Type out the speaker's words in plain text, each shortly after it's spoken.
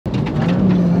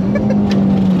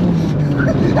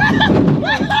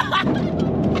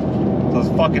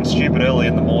fucking stupid early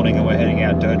in the morning and we're heading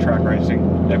out dirt track racing.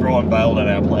 Everyone bailed on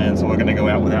our plan, so we're going to go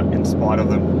out without, in spite of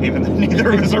them, even though neither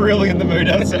of us are really in the mood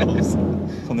ourselves.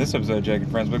 On this episode, Jake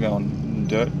and friends, we're going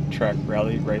dirt track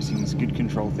rally racing, skid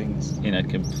control things. In a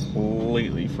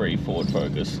completely free Ford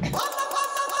Focus.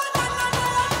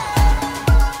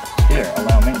 Yeah,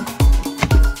 allow me.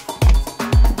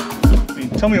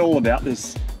 Tell me all about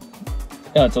this.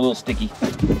 Oh, it's a little sticky.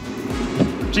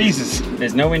 Jesus.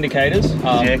 There's no indicators.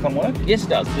 Does the aircon work? Yes, it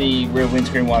does. The rear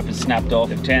windscreen wiper's snapped off.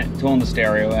 They've torn the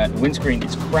stereo out. The windscreen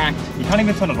is cracked. You can't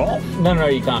even turn it off? No,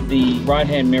 you can't. The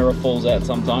right-hand mirror falls out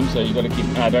sometimes, so you got to keep...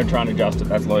 don't try and adjust it.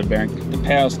 That's load bearing. The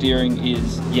power steering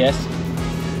is yes.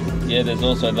 Yeah, there's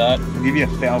also that. I'll give you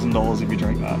 $1,000 if you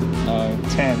drink that. No.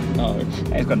 10. No.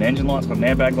 Hey, it's got an engine light, it's got an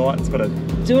airbag light, it's got a...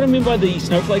 See what I mean by the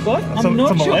snowflake light? It's a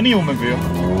millennial mobile.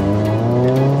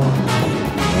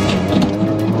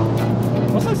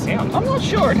 What's that sound? I'm not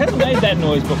sure. It hasn't made that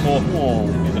noise before. Whoa.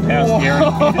 There's the power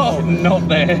steering. It's not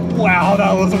there. Wow,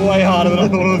 that was way harder than I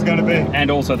thought it was going to be.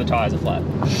 And also the tyres are flat.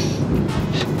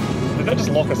 Did that just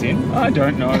lock us in? I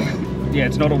don't know. Yeah,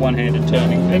 it's not a one-handed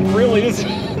turning. It really is.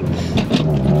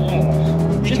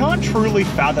 You can't truly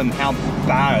fathom how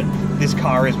bad this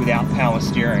car is without power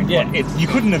steering. Yeah, like, you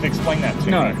couldn't have explained that to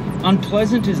me. No,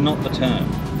 unpleasant is not the term.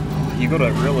 You got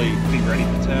to really be ready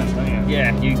for turns, don't you?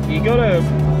 Yeah, you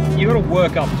gotta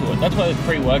work up to it. That's why there's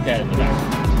pre-workout in the back.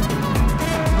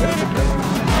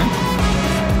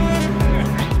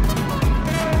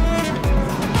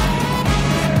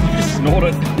 You just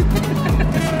snorted.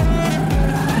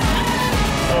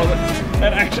 Oh,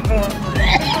 that action.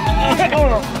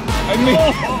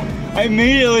 I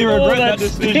immediately regret that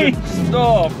decision.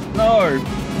 Stop. No.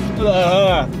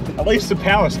 At least the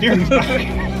power steering's back.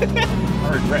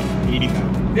 I regret eating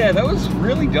that. Yeah, that was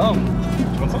really dumb.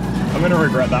 I'm going to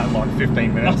regret that in like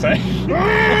 15 minutes, eh?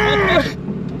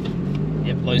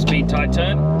 Yep, low speed, tight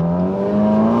turn.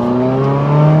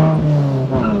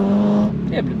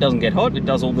 Yeah, but it doesn't get hot, it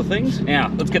does all the things. Now,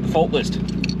 let's get the fault list.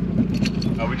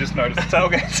 Oh, we just noticed the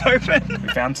tailgate's open. We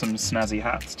found some snazzy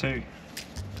hats too.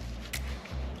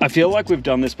 I feel like we've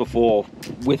done this before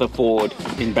with a Ford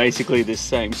in basically this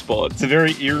same spot. It's a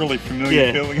very eerily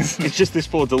familiar feeling, isn't it? It's just this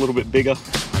Ford's a little bit bigger.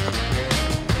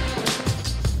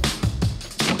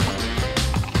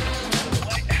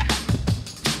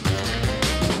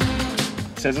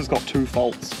 It says it's got 2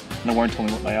 faults, and it won't tell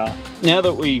me what they are. Now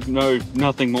that we know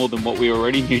nothing more than what we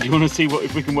already knew, do you want to see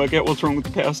if we can work out what's wrong with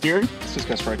the power steering? Let's just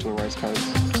go straight to the race codes.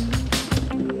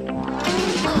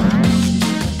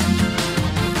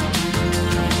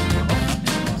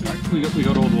 We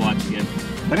got all the lights again.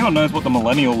 If anyone knows what the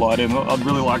millennial light is, I'd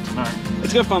really like to know.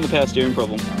 Let's go find the power steering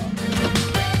problem.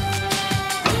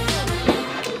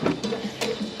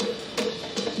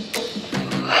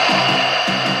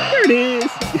 There it is.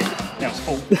 Now it's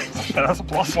full. That's a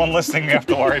 +1 less thing we have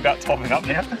to worry about topping up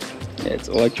now. Yeah, it's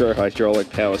electro-hydraulic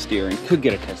power steering. Could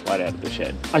get a test light out of the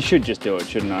shed. I should just do it,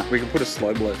 shouldn't I? We could put a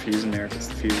slow blow fuse in there if it's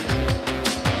the fuse.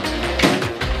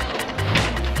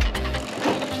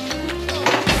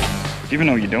 Do you even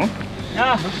know what you're doing?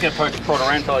 Ah, I'm just gonna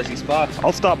prioritize these sparks.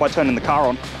 I'll start by turning the car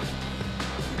on.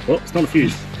 Well, it's not a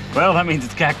fuse. Well, that means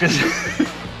it's cactus.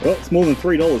 Well, it's more than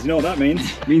 $3. You know what that means?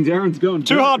 Means Aaron's going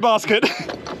Too hard basket.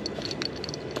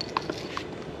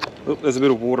 Oh, there's a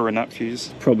bit of water in that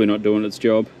fuse. Probably not doing its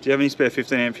job. Do you have any spare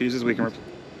 15-amp fuses we can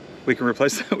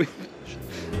replace that with?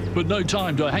 But no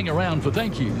time to hang around for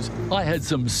thank yous. I had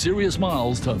some serious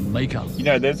miles to make up. You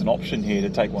know, there's an option here to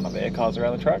take one of our cars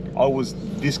around the track. I was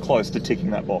this close to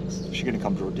ticking that box. Is she going to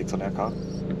come draw dicks on our car?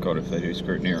 God, if they do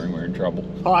scrutineering, we're in trouble.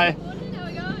 Hi. How are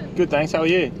we going? Good, thanks. How are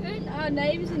you? Good.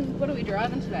 Names and what are we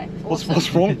driving today? What's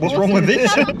wrong? What's wrong with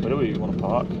this? Where do we want to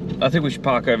park? I think we should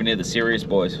park over near the Serious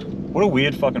Boys. What a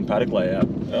weird fucking paddock layout.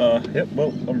 Yep.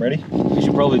 Well, I'm ready. We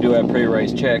should probably do our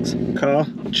pre-race checks. Car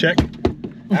check.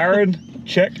 Aaron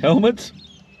check. Helmets?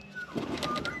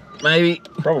 Maybe.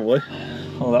 Probably.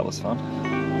 Oh, that was fun.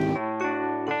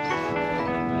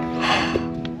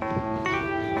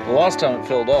 The last time it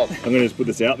filled up. I'm gonna just put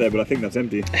this out there, but I think that's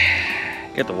empty.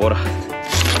 Get the water.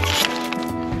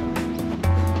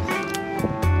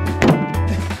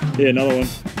 Yeah, another one.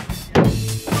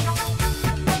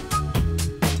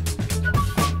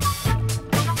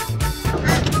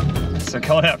 So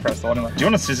going out press the one. Do you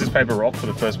want a scissors, paper, rock for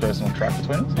the first person on track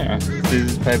between us? Yeah.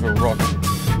 Scissors, paper, rock.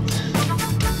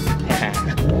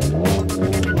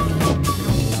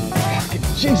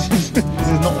 Jesus. This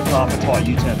is not the car for tight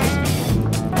U-turn.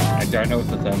 I don't know if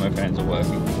the thermofans are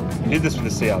working. We did this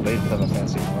with the CRV, the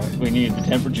thermofans didn't work. We need the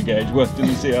temperature gauge worked in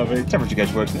the CRV. Temperature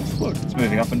gauge works this. Look, it's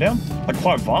moving up and down. Like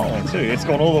quite violently too. It's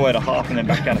gone all the way to half and then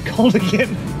back down to cold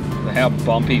again. How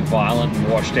bumpy, violent, and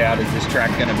washed out is this track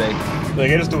going to be?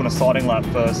 They're just doing a siding lap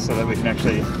first so that we can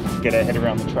actually get our head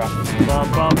around the track. Bum,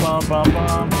 bum, bum, bum,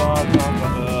 bum, bum,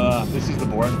 bum. This is the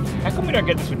boring. How come we don't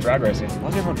get this with drag racing? Why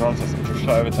does everyone drive this? Should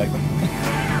I overtake them?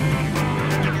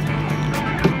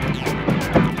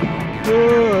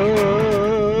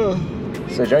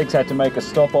 So Jake's had to make a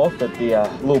stop off at the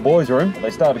little boys' room. They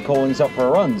started calling us up for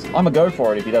runs. I'm gonna go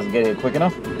for it if he doesn't get here quick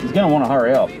enough. He's gonna want to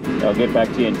hurry up. I'll get back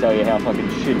to you and tell you how fucking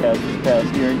shithouse this power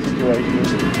steering situation is.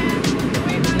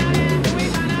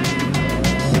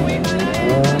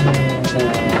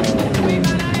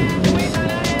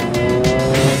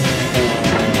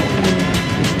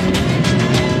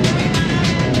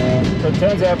 So it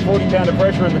turns out 40 pound of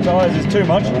pressure in the tyres is too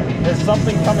much. There's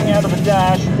something coming out of the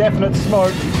dash, definite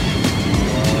smoke.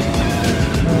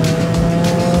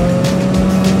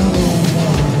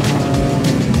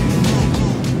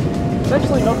 It's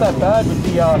actually not that bad with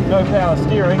the no power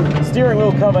steering. The steering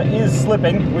wheel cover is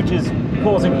slipping, which is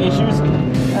causing issues.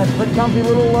 That's a pretty comfy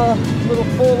little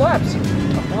 4 laps.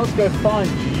 Now let's go find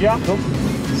Jacob,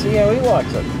 see how he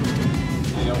likes it.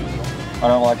 I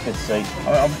don't like this seat.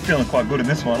 I'm feeling quite good in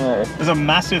this one. Yeah. There's a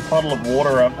massive puddle of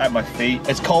water up at my feet.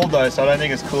 It's cold though, so I don't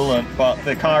think it's coolant, but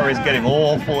the car is getting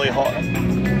all fully hot.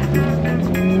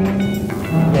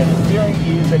 Yeah, the steering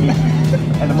is an issue.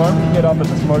 And the moment you get up and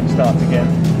the smoke starts again.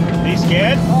 Are you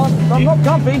scared? Oh, I'm not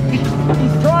comfy.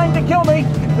 He's trying to kill me.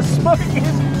 The smoke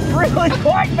is really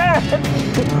quite bad.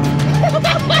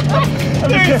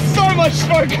 There's so much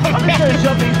smoke coming I'm just out. going to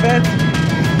shut these vents.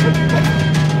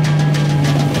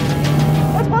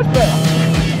 That's much better.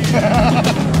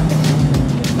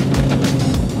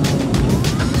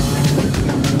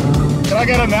 Can I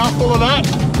get a mouthful of that?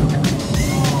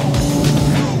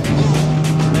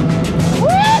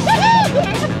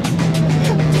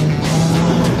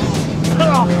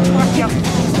 Oh, fuck you.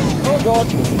 Oh god,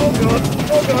 oh god,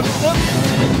 oh god.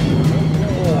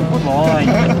 Oh, good line,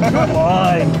 good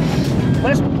line.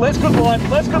 Let's good line,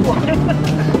 let's good line.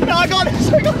 No, I got this,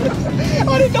 I got this.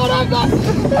 I did not have that.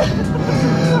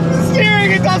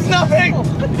 Steering, it does nothing.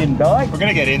 You didn't die? We're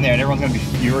gonna get in there and everyone's gonna be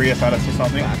furious at us or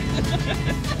something.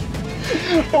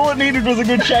 All it needed was a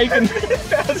good shake and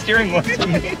power steering was what it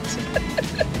needs.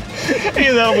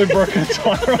 Either that'll be broken a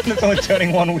tyre on, it's only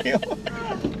turning one wheel.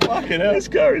 Fucking hell. This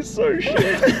car is so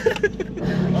shit.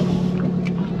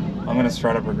 I'm gonna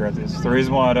straight up regret this. The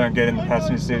reason why I don't get in the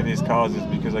passenger seat of these cars is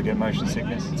because I get motion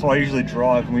sickness. That's why I usually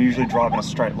drive, and we usually drive in a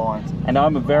straight line. And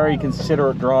I'm a very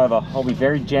considerate driver. I'll be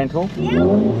very gentle. Don't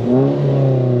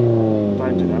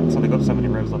do that. It's only got so many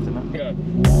revs left in it. Yeah.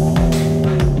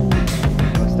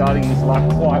 We're starting this lap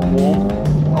quite warm.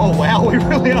 Oh wow, we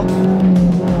really are.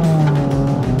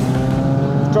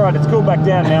 It's alright, it's cooled back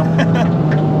down now.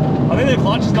 I think the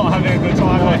clutch is not having a good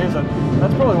time. No, it isn't.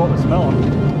 That's probably what we're smelling.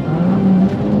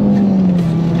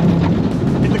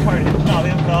 Hit the cone. No,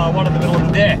 the one in the middle of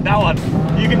the there. That one.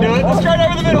 You can do it. Let's straight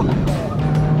over the middle.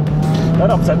 That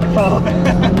upset the car.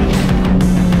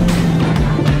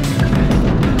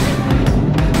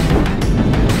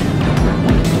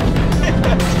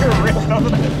 It's gonna rip,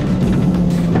 doesn't it?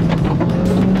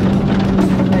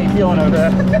 How you feeling over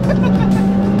there?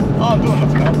 Oh, I'm doing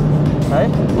what's bad. Hey?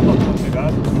 I'm not doing too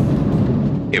bad.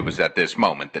 It was at this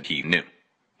moment that he knew.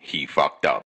 He fucked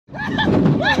up.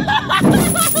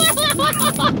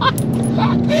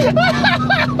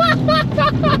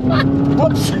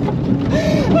 Whoops.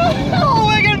 Oh,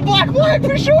 we're getting black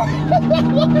for sure.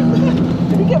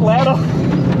 Did it get louder?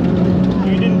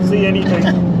 You didn't see anything.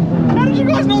 How did you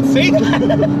guys not see that?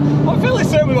 I'm fairly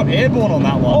certain we got airborne on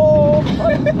that one. Oh,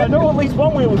 I know at least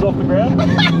one wheel was off the ground.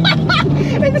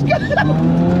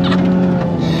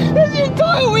 There's the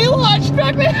entire wheel arch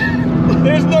back there.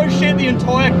 There's no shit, the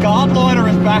entire guard liner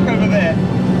is back over there.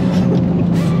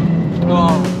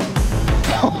 Oh.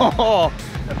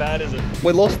 How bad is it?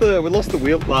 We lost the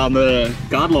wheel, the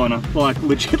guard liner. Like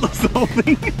legit lost the whole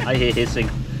thing. I hear hissing.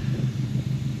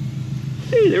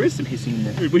 Hey, there is some hissing in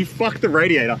there. We fucked the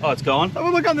radiator. Oh, it's gone? Have a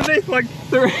look underneath, like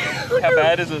the How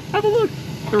bad is it? Have a look.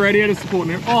 The radiator's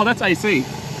supporting it. Oh, that's AC.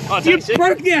 Oh, it's You AC.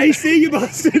 broke the AC, you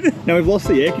bastard! Now we've lost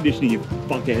the air conditioning, you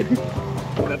fuckhead. Is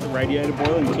that the radiator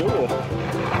boiling too, or?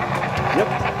 Yep.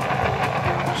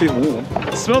 She's warm.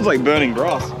 It smells like burning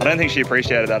grass. I don't think she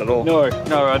appreciated that at all. No,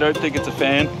 I don't think it's a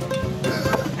fan.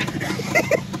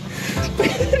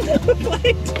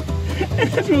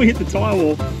 That's when we hit the tyre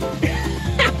wall.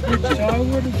 Which tyre?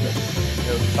 What is it?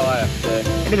 It was a tyre there.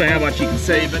 I don't know how much you can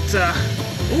see, but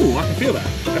ooh, I can feel that.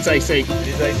 That's AC. It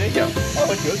is AC? Yeah. Oh,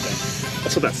 that's good then.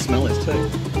 That's what that smell is too.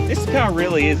 This car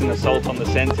really is an assault on the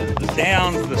senses. The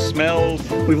sounds, the smells.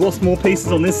 We've lost more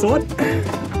pieces on this side.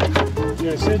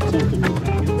 Yeah, I said something.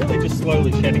 really just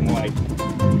slowly shedding weight.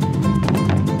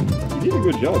 You did a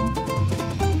good job.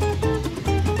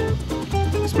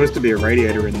 There's supposed to be a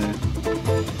radiator in there.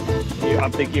 Yeah,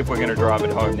 I'm thinking if we're going to drive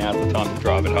it home, now's the time to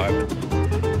drive it home.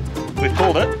 We've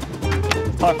pulled it.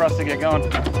 It's time for us to get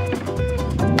going.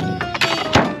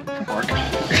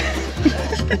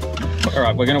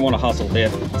 Alright, we're going to want to hustle there.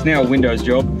 It's now a Windows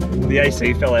job. The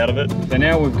AC fell out of it. So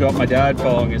now we've got my dad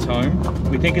following us home.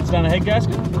 We think it's done a head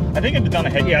gasket? I think it had done a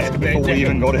head gasket before we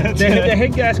even got it. The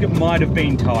head gasket might have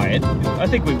been tired. I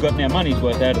think we've gotten our money's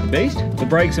worth out of the beast. The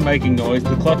brakes are making noise,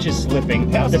 the clutch is slipping,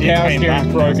 the power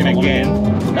steering's broken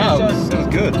again. No, it was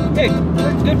good. Yeah,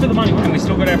 good for the money, and we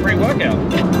still got our free workout.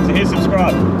 So here's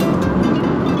subscribe.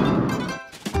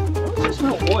 I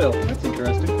smell oil. That's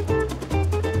interesting.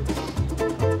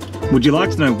 Would you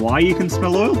like to know why you can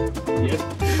smell oil? Yes,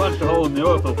 punched a hole in the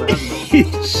oil filter, hasn't it?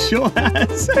 It sure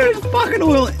has. There's fucking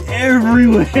oil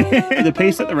everywhere. The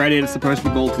piece that the radiator's supposed to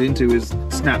be bolted into is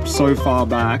snapped so far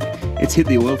back, it's hit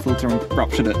the oil filter and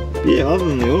ruptured it. Yeah, other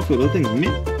than the oil filter, the thing's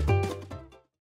mint.